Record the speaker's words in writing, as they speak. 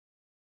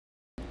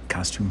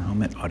costume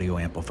helmet audio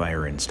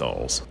amplifier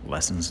installs.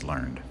 Lessons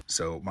learned.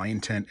 So my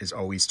intent is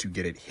always to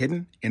get it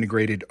hidden,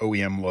 integrated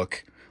OEM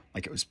look,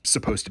 like it was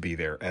supposed to be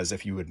there, as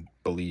if you would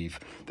believe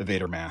the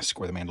Vader mask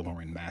or the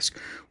Mandalorian mask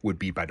would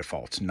be by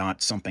default,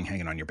 not something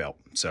hanging on your belt.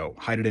 So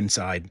hide it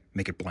inside,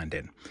 make it blend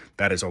in.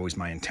 That is always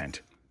my intent.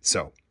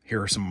 So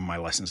here are some of my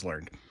lessons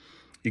learned.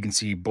 You can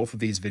see both of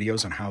these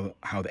videos on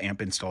how the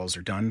amp installs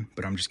are done,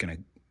 but I'm just going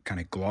to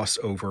kind of gloss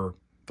over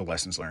the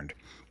lessons learned.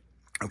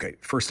 Okay,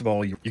 first of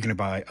all, you're going to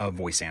buy a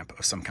voice amp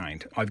of some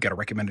kind. I've got a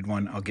recommended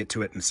one. I'll get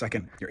to it in a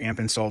second. Your amp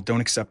install, don't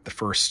accept the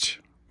first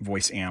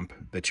voice amp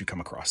that you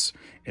come across.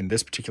 In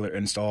this particular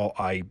install,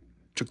 I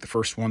took the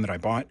first one that I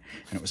bought,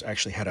 and it was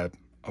actually had a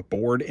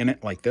board in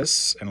it like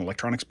this, an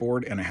electronics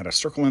board, and I had a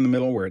circle in the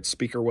middle where its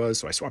speaker was,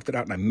 so I swapped it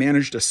out, and I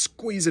managed to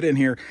squeeze it in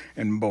here,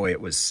 and boy,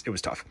 it was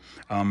tough.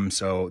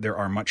 So there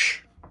are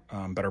much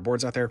better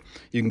boards out there.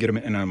 You can get them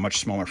in a much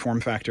smaller form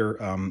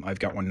factor. I've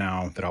got one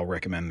now that I'll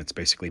recommend that's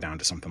basically down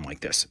to something like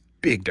this.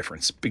 Big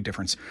difference, big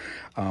difference.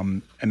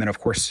 And then, of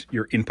course,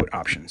 your input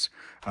options.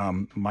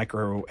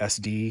 Micro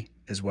SD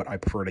is what I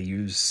prefer to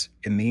use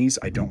in these.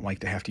 I don't like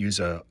to have to use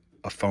a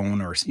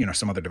phone or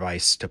some other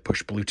device to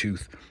push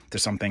Bluetooth to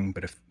something.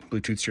 But if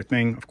Bluetooth's your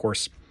thing, of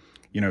course,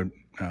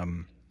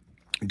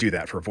 do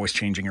that for voice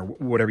changing or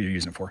whatever you're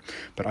using it for.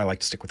 But I like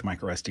to stick with the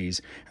micro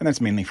SDs, and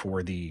that's mainly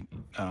for the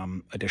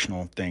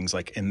additional things.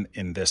 Like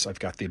in this, I've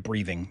got the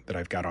breathing that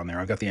I've got on there.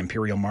 I've got the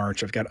Imperial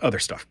March. I've got other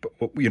stuff, but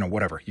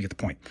whatever, you get the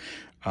point.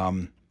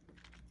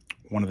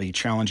 One of the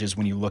challenges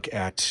when you look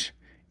at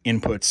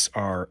inputs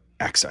are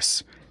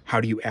access.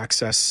 How do you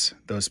access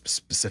those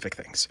specific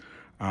things?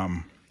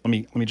 Let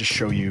me just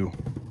show you.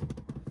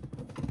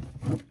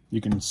 You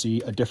can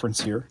see a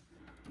difference here.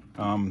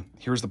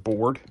 Here's the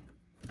board.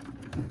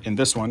 In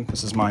this one,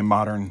 this is my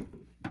modern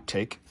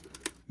take.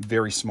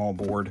 Very small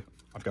board.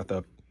 I've got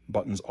the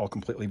buttons all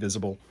completely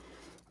visible.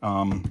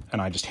 And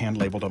I just hand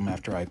labeled them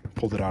after I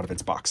pulled it out of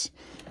its box.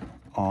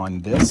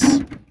 On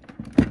this,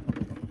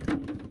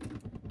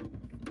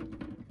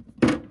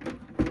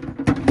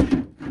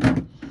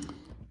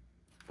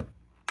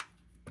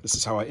 this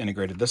is how I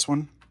integrated this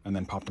one, and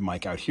then popped the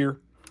mic out here.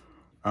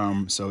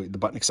 So the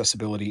button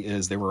accessibility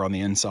is they were on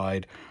the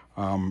inside.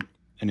 And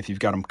if you've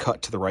got them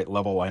cut to the right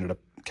level, I ended up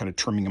kind of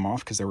trimming them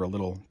off because they were a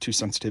little too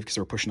sensitive because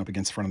they were pushing up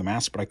against the front of the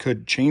mask. But I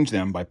could change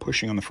them by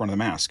pushing on the front of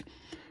the mask,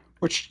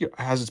 which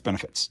has its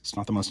benefits. It's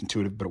not the most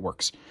intuitive, but it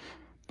works.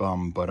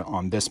 But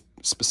on this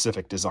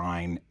specific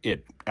design,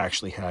 it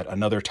actually had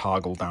another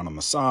toggle down on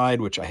the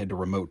side, which I had to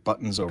remote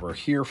buttons over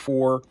here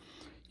for.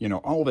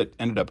 All of it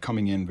ended up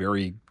coming in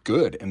very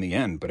good in the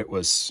end, but it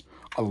was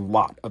a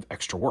lot of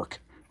extra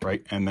work,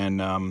 right? And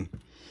then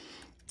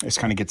this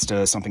kind of gets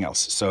to something else.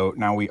 So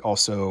now we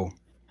also,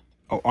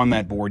 on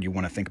that board, you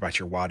want to think about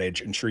your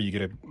wattage. Ensure you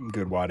get a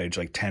good wattage,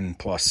 like 10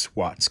 plus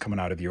watts coming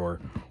out of your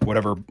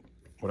whatever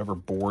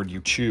board you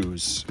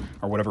choose,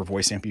 or whatever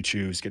voice amp you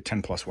choose, get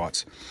 10 plus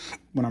watts.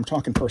 When I'm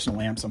talking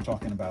personal amps, I'm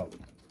talking about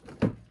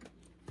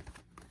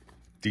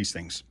these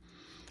things.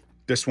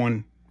 This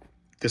one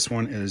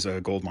is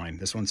a gold mine.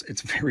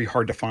 It's very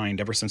hard to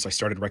find. Ever since I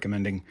started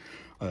recommending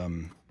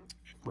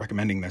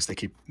this, they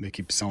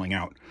keep selling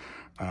out.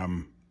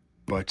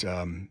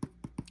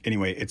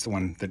 Anyway, it's the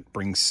one that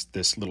brings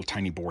this little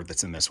tiny board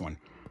that's in this one.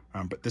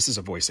 But this is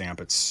a voice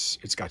amp.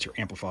 It's got your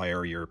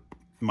amplifier, your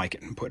mic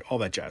input, all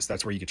that jazz.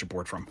 That's where you get your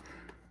board from.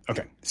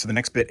 Okay, so the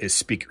next bit is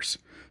speakers.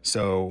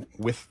 So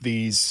with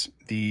these,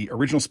 the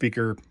original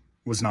speaker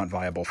was not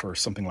viable for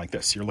something like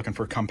this. You're looking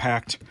for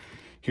compact.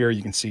 Here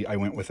you can see I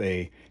went with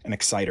an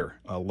exciter,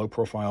 a low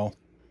profile,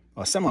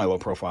 a semi-low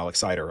profile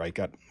exciter. I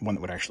got one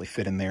that would actually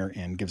fit in there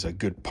and gives a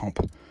good pump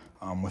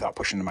without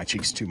pushing to my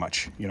cheeks too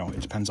much. It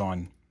depends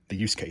on the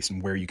use case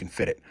and where you can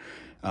fit it.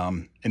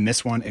 In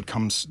this one,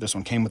 this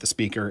one came with a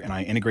speaker, and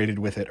I integrated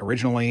with it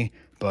originally,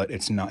 but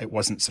it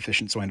wasn't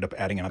sufficient, so I ended up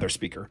adding another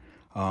speaker.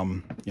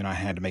 I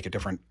had to make a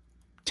different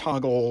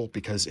toggle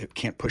because it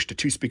can't push to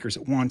two speakers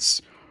at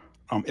once.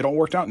 It all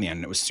worked out in the end,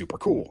 and it was super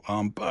cool,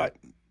 but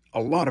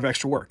a lot of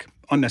extra work,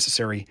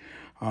 unnecessary.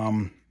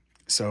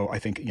 So I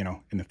think,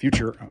 in the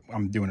future,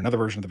 I'm doing another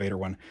version of the Vader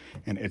one,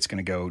 and it's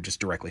going to go just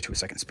directly to a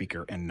second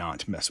speaker and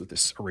not mess with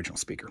this original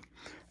speaker.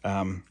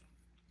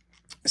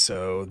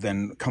 So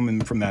then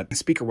coming from that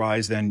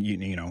speaker-wise, then,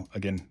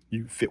 again,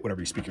 you fit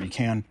whatever speaker you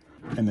can.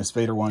 In this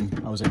Vader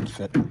one, I was able to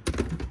fit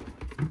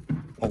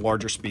a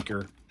larger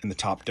speaker in the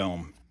top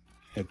dome.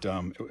 It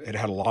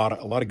had a lot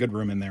of good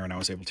room in there, and I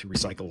was able to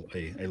recycle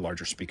a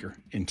larger speaker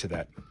into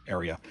that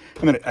area.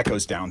 And then it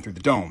echoes down through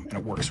the dome, and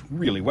it works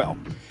really well.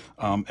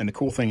 And the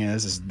cool thing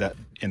is that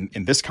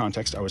in this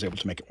context, I was able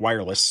to make it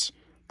wireless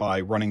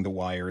by running the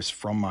wires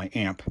from my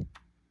amp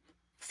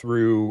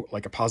through,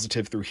 like a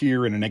positive through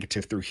here and a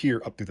negative through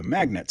here, up through the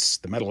magnets,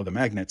 the metal of the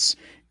magnets,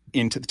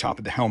 into the top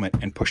of the helmet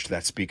and push to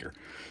that speaker.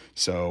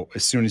 So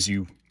as soon as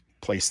you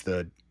place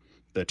the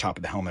top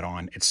of the helmet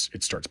on,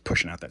 it starts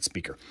pushing out that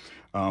speaker.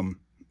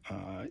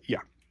 Yeah,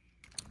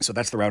 so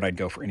that's the route I'd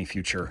go for any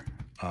future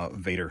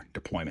Vader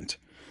deployment.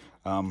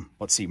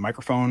 Let's see,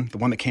 microphone, the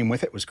one that came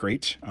with it was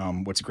great.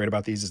 What's great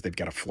about these is they've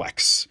got a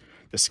flex.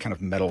 this kind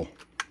of metal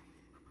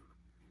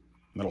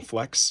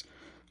flex.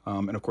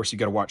 And of course, you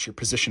got to watch your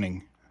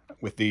positioning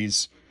with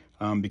these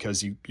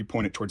because you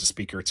point it towards the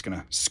speaker, it's going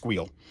to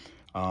squeal.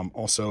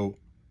 Also,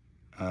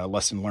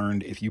 lesson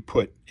learned: if you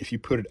put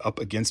it up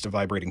against a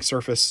vibrating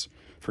surface,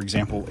 for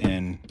example,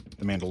 in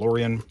the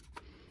Mandalorian,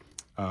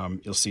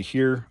 you'll see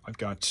here I've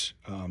got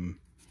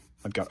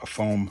a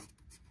foam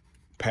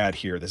pad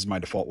here. This is my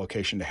default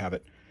location to have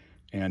it.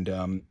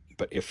 And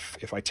but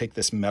if I take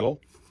this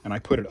metal and I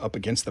put it up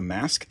against the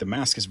mask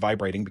is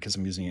vibrating because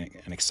I'm using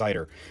an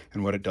exciter.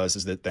 And what it does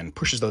is that then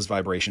pushes those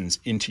vibrations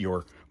into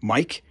your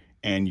mic,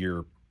 and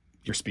your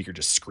speaker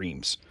just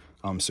screams.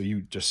 So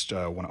you just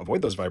want to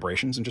avoid those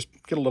vibrations and just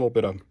get a little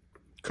bit of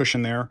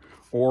cushion there.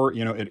 Or,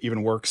 you know, it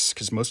even works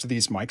because most of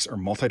these mics are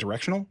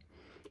multi-directional.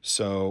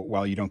 So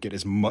while you don't get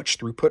as much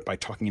throughput by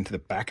talking into the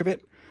back of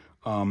it,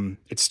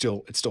 it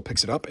still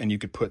picks it up, and you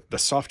could put the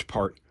soft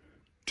part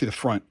to the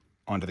front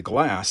onto the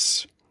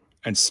glass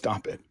and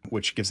stop it,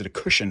 which gives it a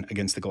cushion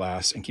against the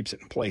glass and keeps it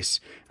in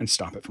place and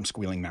stop it from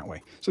squealing that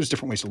way. So there's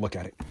different ways to look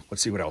at it.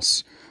 Let's see what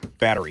else.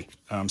 Battery.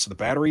 So the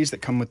batteries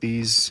that come with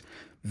these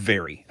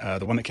vary.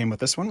 The one that came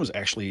with this one was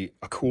actually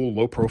a cool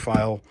low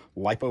profile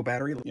LiPo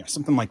battery. Yeah,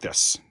 something like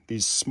this.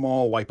 These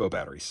small LiPo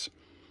batteries,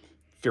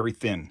 very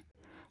thin.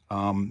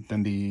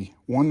 Then the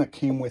one that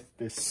came with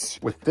this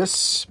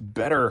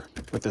better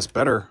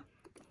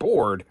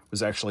board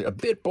was actually a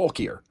bit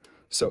bulkier.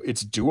 So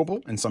it's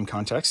doable in some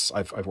contexts.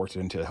 I've worked it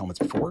into helmets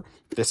before.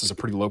 This is a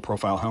pretty low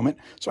profile helmet.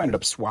 So I ended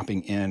up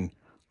swapping in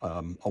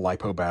a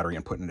LiPo battery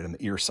and putting it in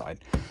the ear side.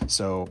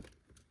 So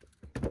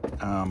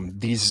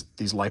these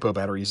LiPo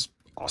batteries,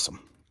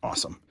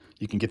 awesome.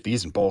 You can get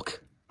these in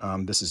bulk.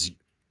 This is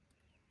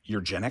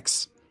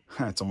Urgenix.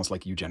 It's almost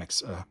like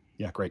eugenics.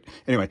 Yeah, great.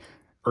 Anyway,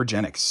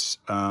 Urgenix.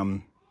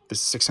 This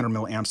is 600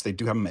 milliamps. They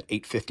do have them at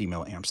 850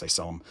 milliamps. They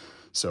sell them.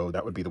 So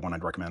that would be the one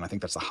I'd recommend. I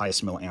think that's the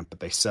highest milliamp that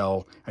they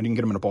sell. And you can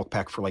get them in a bulk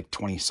pack for like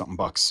 20 something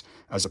bucks,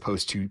 as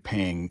opposed to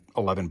paying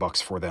 11 bucks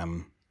for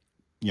them,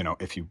 you know,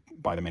 if you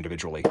buy them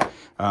individually.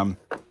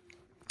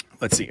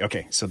 Let's see.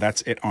 Okay, so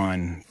that's it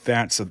on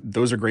that. So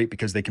those are great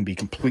because they can be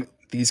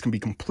these can be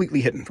completely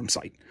hidden from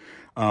sight.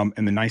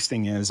 And the nice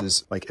thing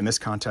is like in this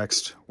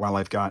context, while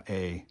I've got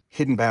a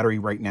hidden battery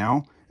right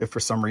now, if for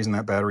some reason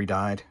that battery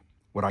died,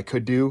 what I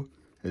could do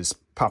is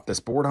pop this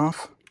board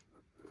off,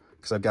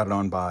 because I've got it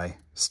on by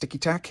sticky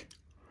tack,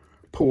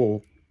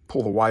 pull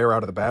the wire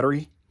out of the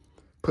battery,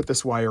 put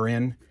this wire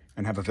in,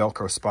 and have a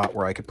Velcro spot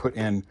where I could put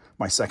in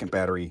my second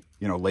battery,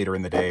 you know, later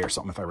in the day or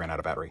something if I ran out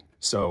of battery.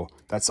 So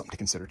that's something to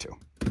consider too.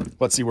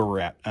 Let's see where we're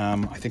at.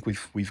 I think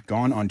we've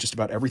gone on just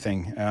about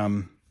everything.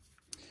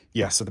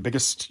 Yeah, so your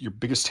biggest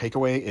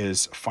takeaway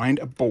is find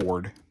a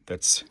board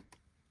that's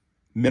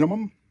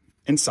minimum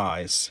in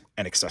size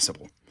and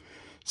accessible.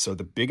 So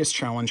the biggest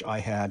challenge I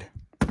had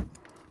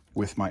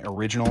with my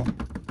original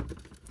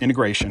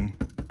integration,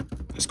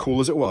 as cool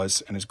as it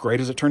was and as great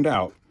as it turned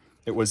out,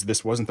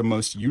 this wasn't the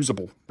most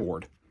usable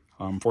board.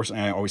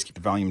 Fortunately, I always keep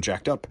the volume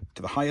jacked up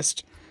to the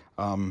highest,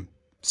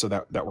 so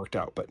that worked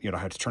out. But, you know,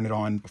 I had to turn it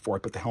on before I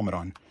put the helmet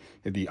on.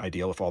 It'd be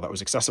ideal if all that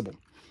was accessible.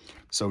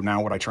 So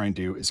now what I try and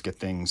do is get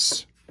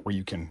things where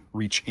you can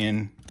reach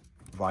in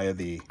via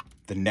the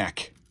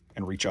neck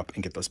and reach up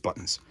and get those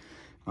buttons.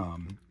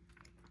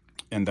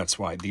 And that's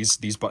why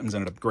these buttons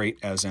ended up great,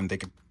 as in they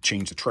could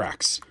change the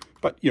tracks.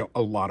 But, you know,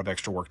 a lot of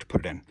extra work to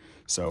put it in.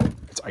 So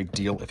it's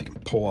ideal if you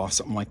can pull off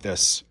something like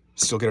this,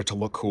 still get it to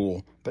look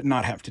cool, but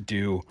not have to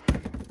do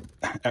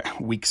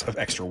weeks of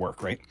extra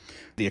work, right?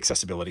 The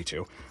accessibility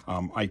too.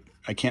 I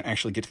can't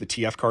actually get to the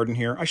TF card in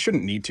here. I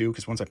shouldn't need to,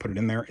 because once I put it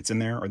in there, it's in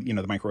there, or, you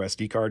know, the micro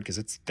SD card, because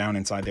it's down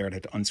inside there. I'd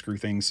have to unscrew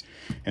things.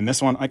 And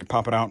this one, I could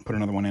pop it out and put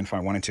another one in if I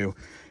wanted to.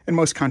 In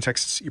most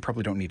contexts, you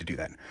probably don't need to do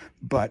that,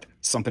 but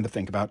something to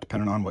think about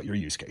depending on what your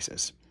use case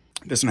is.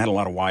 This one had a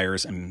lot of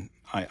wires, and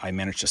I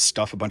managed to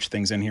stuff a bunch of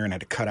things in here and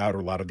had to cut out a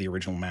lot of the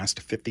original mass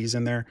to fit these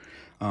in there.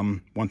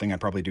 One thing I'd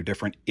probably do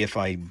different if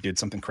I did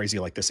something crazy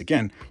like this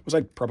again was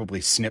I'd probably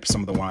snip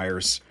some of the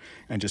wires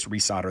and just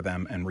resolder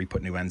them and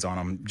re-put new ends on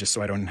them, just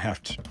so I don't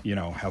have to, you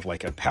know, have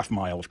like a half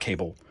mile of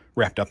cable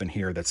wrapped up in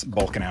here that's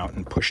bulking out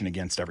and pushing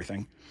against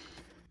everything.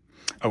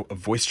 Oh, a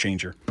voice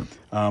changer.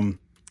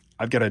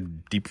 I've got a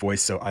deep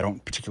voice, so I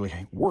don't particularly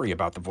worry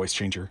about the voice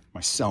changer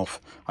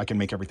myself. I can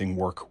make everything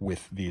work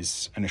with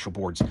these initial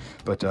boards,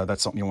 but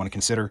that's something you'll want to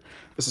consider.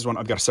 This is one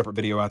I've got a separate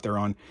video out there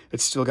on.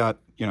 It's still got,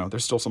 you know,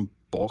 there's still some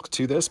bulk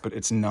to this, but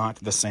it's not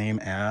the same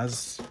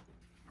as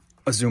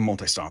a Zoom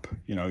multi-stop.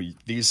 You know,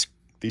 these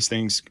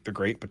things, they're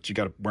great, but you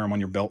got to wear them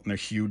on your belt, and they're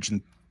huge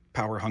and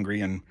power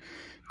hungry and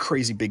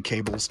crazy big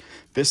cables.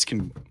 This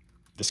can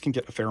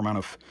get a fair amount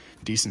of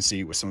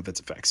decency with some of its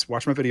effects.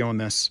 Watch my video on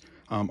this.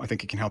 I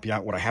think it can help you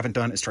out. What I haven't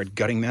done is tried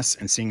gutting this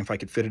and seeing if I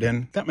could fit it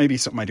in. That may be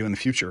something I do in the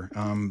future,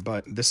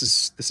 but this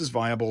is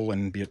viable,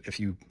 and be it if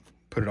you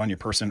put it on your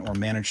person or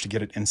manage to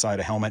get it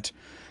inside a helmet.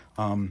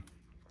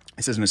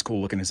 This isn't as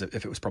cool looking as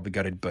if it was probably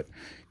gutted, but,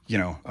 you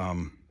know,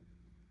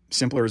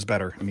 simpler is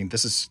better. I mean,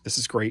 this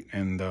is great,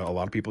 and a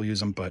lot of people use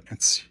them, but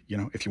it's, you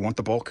know, if you want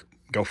the bulk,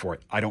 go for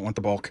it. I don't want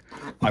the bulk.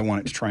 I want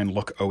it to try and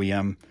look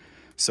OEM.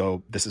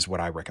 So this is what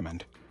I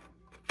recommend.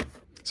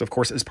 So of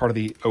course, as part of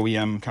the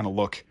OEM kind of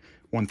look,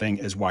 one thing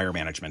is wire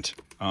management.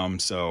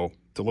 So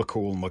to look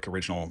cool and look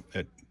original,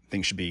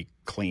 things should be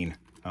clean.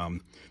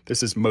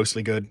 This is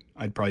mostly good.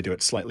 I'd probably do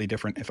it slightly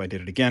different if I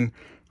did it again.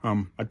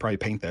 I'd probably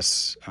paint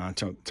this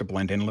to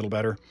blend in a little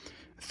better.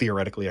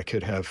 Theoretically, I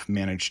could have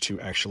managed to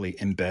actually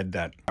embed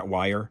that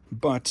wire,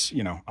 but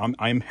you know,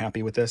 I'm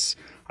happy with this.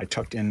 I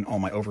tucked in all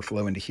my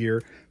overflow into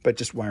here, but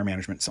just wire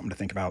management, something to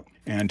think about.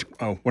 And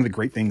one of the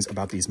great things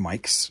about these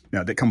mics,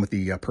 now they come with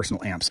the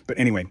personal amps, but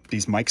anyway,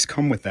 these mics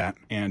come with that.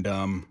 And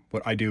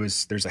what I do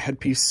is there's a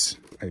headpiece.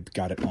 I've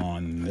got it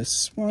on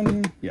this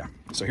one. Yeah.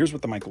 So here's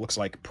what the mic looks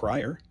like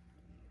prior.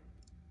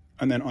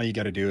 And then all you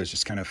got to do is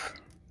just kind of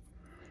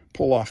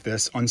pull off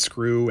this,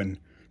 unscrew and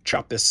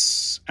chop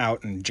this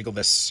out and jiggle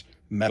this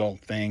metal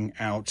thing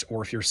out.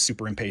 Or if you're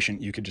super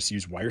impatient, you could just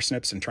use wire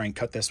snips and try and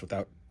cut this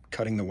without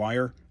cutting the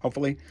wire,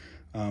 hopefully.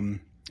 And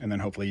then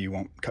hopefully you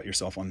won't cut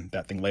yourself on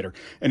that thing later.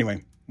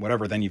 Anyway,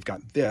 whatever, then you've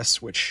got this,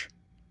 which,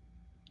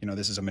 you know,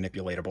 this is a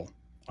manipulatable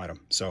item.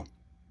 So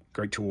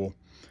great tool.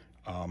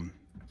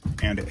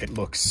 And it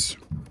looks,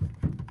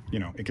 you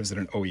know, it gives it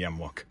an OEM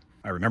look.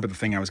 I remember the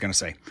thing I was going to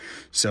say.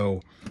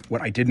 So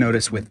what I did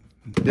notice with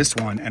this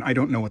one, and I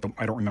don't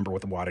remember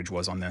what the wattage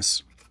was on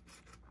this.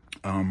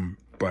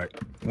 But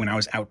when I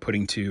was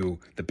outputting to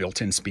the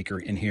built-in speaker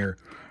in here,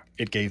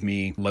 it gave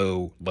me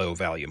low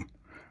volume.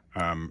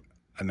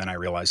 And then I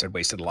realized I'd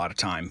wasted a lot of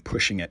time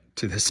pushing it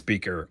to the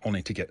speaker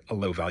only to get a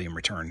low volume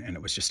return, and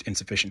it was just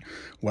insufficient.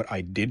 What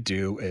I did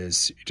do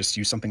is just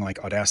use something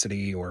like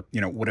Audacity or, you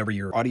know, whatever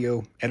your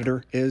audio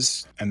editor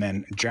is, and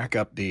then jack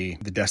up the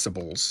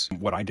decibels.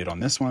 What I did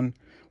on this one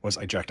was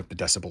I jacked up the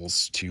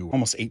decibels to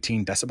almost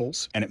 18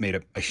 decibels, and it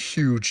made a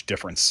huge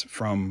difference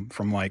from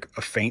like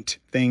a faint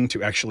thing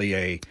to actually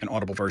an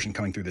audible version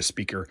coming through the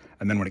speaker.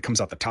 And then when it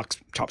comes out the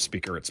top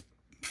speaker, it's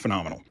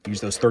phenomenal.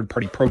 Use those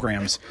third-party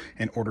programs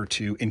in order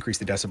to increase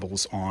the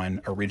decibels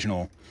on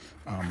original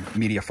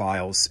media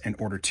files in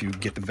order to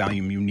get the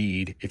volume you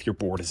need if your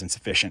board is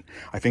insufficient.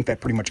 I think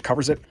that pretty much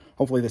covers it.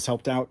 Hopefully this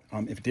helped out.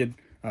 If it did,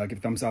 give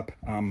a thumbs up.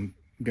 I'm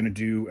gonna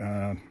do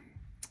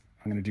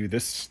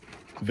this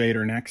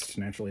Vader next.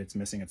 Naturally, it's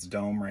missing its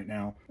dome right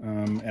now,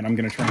 and I'm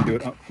gonna try and do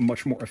it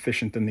much more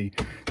efficient than the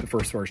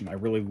first version. I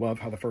really love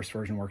how the first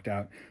version worked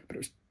out, but it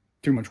was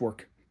too much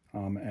work.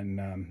 And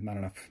not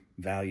enough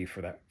value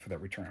for that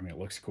return. I mean, it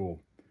looks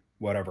cool,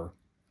 whatever.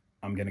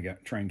 I'm gonna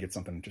try and get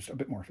something just a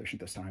bit more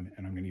efficient this time,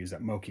 and I'm gonna use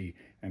that Moukey,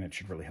 and it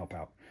should really help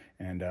out.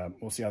 And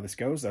we'll see how this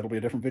goes. That'll be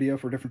a different video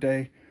for a different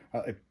day.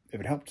 If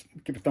it helped,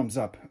 give it a thumbs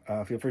up.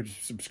 Feel free to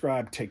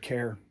subscribe. Take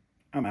care.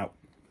 I'm out.